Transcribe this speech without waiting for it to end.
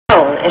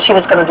she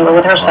was going to do it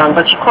with her son,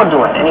 but she couldn't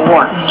do it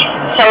anymore.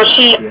 So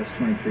she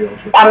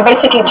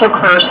basically took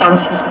her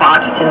son's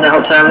spot in the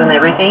hotel and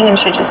everything, and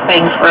she just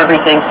paid for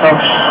everything. So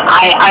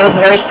I was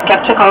very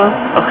skeptical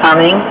of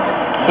coming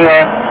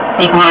here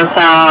because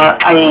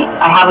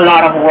I have a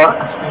lot of work.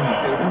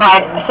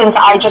 But since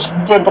I just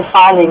did the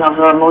filing of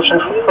the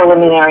motion for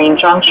preliminary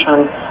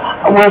injunction,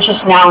 we're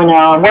just now in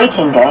a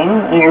waiting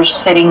game. We're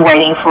sitting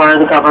waiting for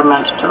the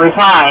government to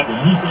reply.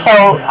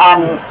 So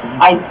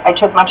I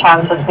took my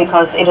chances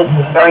because it is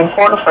very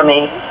important for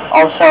me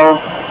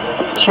also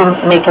to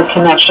make a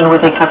connection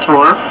with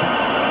Equator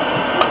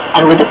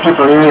and with the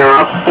people in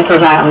Europe,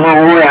 because I am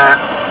aware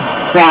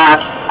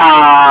that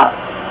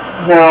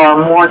there are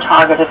more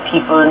targeted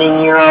people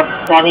in Europe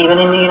than even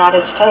in the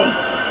United States.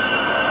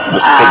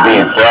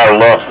 There are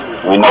lost.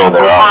 We know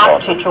there are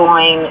lost. We have to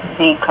join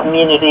the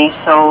community.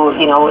 So,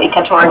 you know,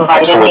 Equator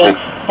invited me,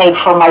 paid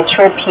for my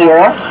trip here.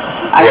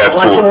 I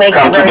want to make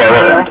come it very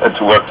together clear. and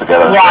to work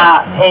together.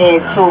 Yeah,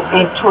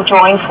 to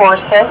join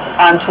forces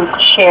and to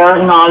share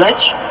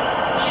knowledge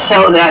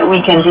so that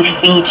we can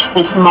defeat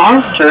this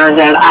monster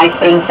that I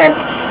think that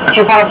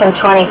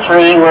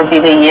 2023 will be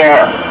the year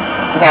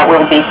that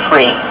will be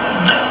free.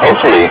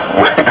 Hopefully.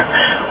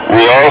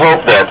 We all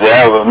hope that,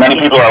 yeah.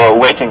 Many people are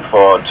waiting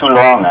for too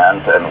long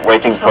and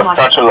waiting for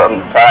such a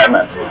long time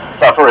and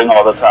suffering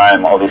all the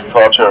time, all this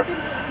torture.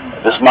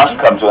 This must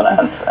come to an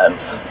end, and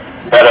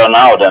better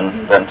now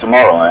than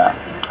tomorrow, yeah.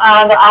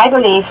 And I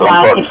believe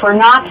that if we're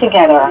not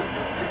together,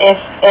 if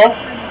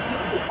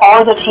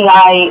all the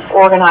TI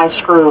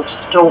organized groups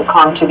don't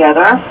come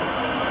together,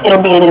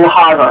 it'll be a little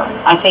harder.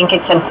 I think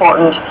it's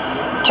important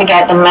to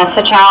get the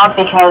message out,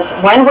 because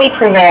when we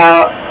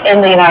prevail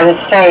in the United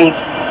States,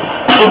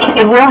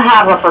 it will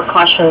have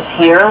repercussions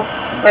here,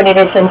 but it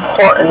is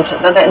important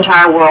that the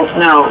entire world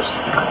knows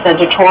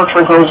that the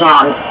torture goes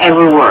on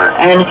everywhere.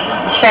 And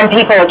some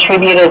people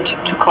attribute it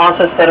to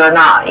causes that are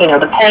not, you know,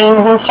 the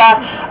pains and stuff.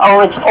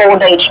 Oh, it's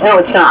old age.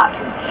 No, it's not.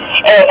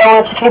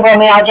 Oh, it's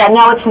fibromyalgia.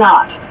 No, it's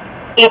not.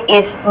 It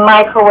is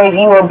microwave.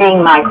 You are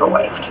being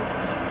microwaved.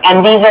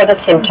 And these are the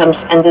symptoms,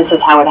 and this is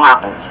how it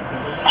happens.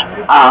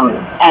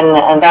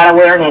 And that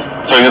awareness.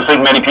 So you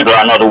think many people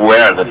are not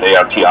aware that they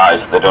are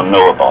TIs? They don't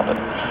know about it?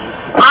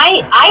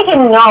 I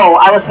didn't know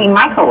I was being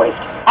microwaved.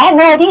 I had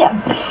no idea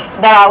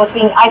that I was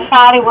being. I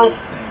thought it was.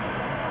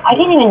 I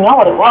didn't even know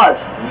what it was.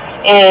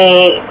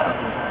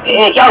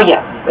 Oh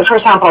yeah.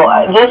 For example,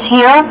 this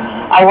year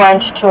I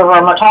went to a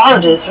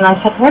rheumatologist and I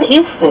said, "What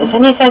is this?"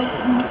 And he says,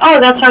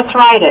 "Oh, that's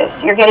arthritis.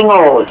 You're getting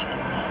old."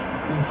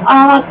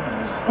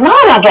 No,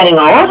 I'm not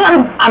getting old.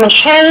 I'm in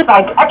shape.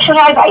 I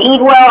exercise. I eat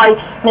well. I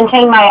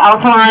maintain my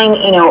alkaline.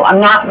 You know, I'm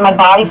not. My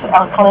body's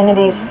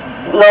alkalinity is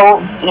low.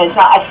 You know, it's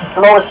not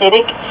low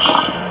acidic.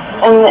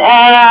 And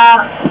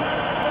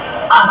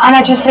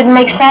it just didn't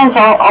make sense.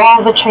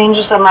 All the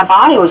changes that my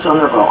body was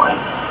undergoing.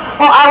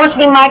 Well, I was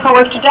being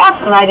microwaved to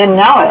death, and I didn't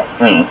know it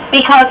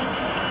because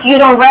you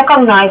don't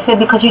recognize it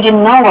because you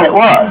didn't know what it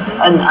was.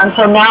 And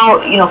so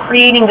now, you know,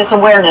 creating this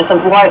awareness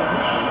of what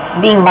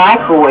being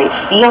microwaved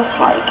feels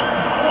like.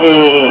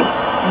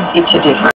 It's a difference.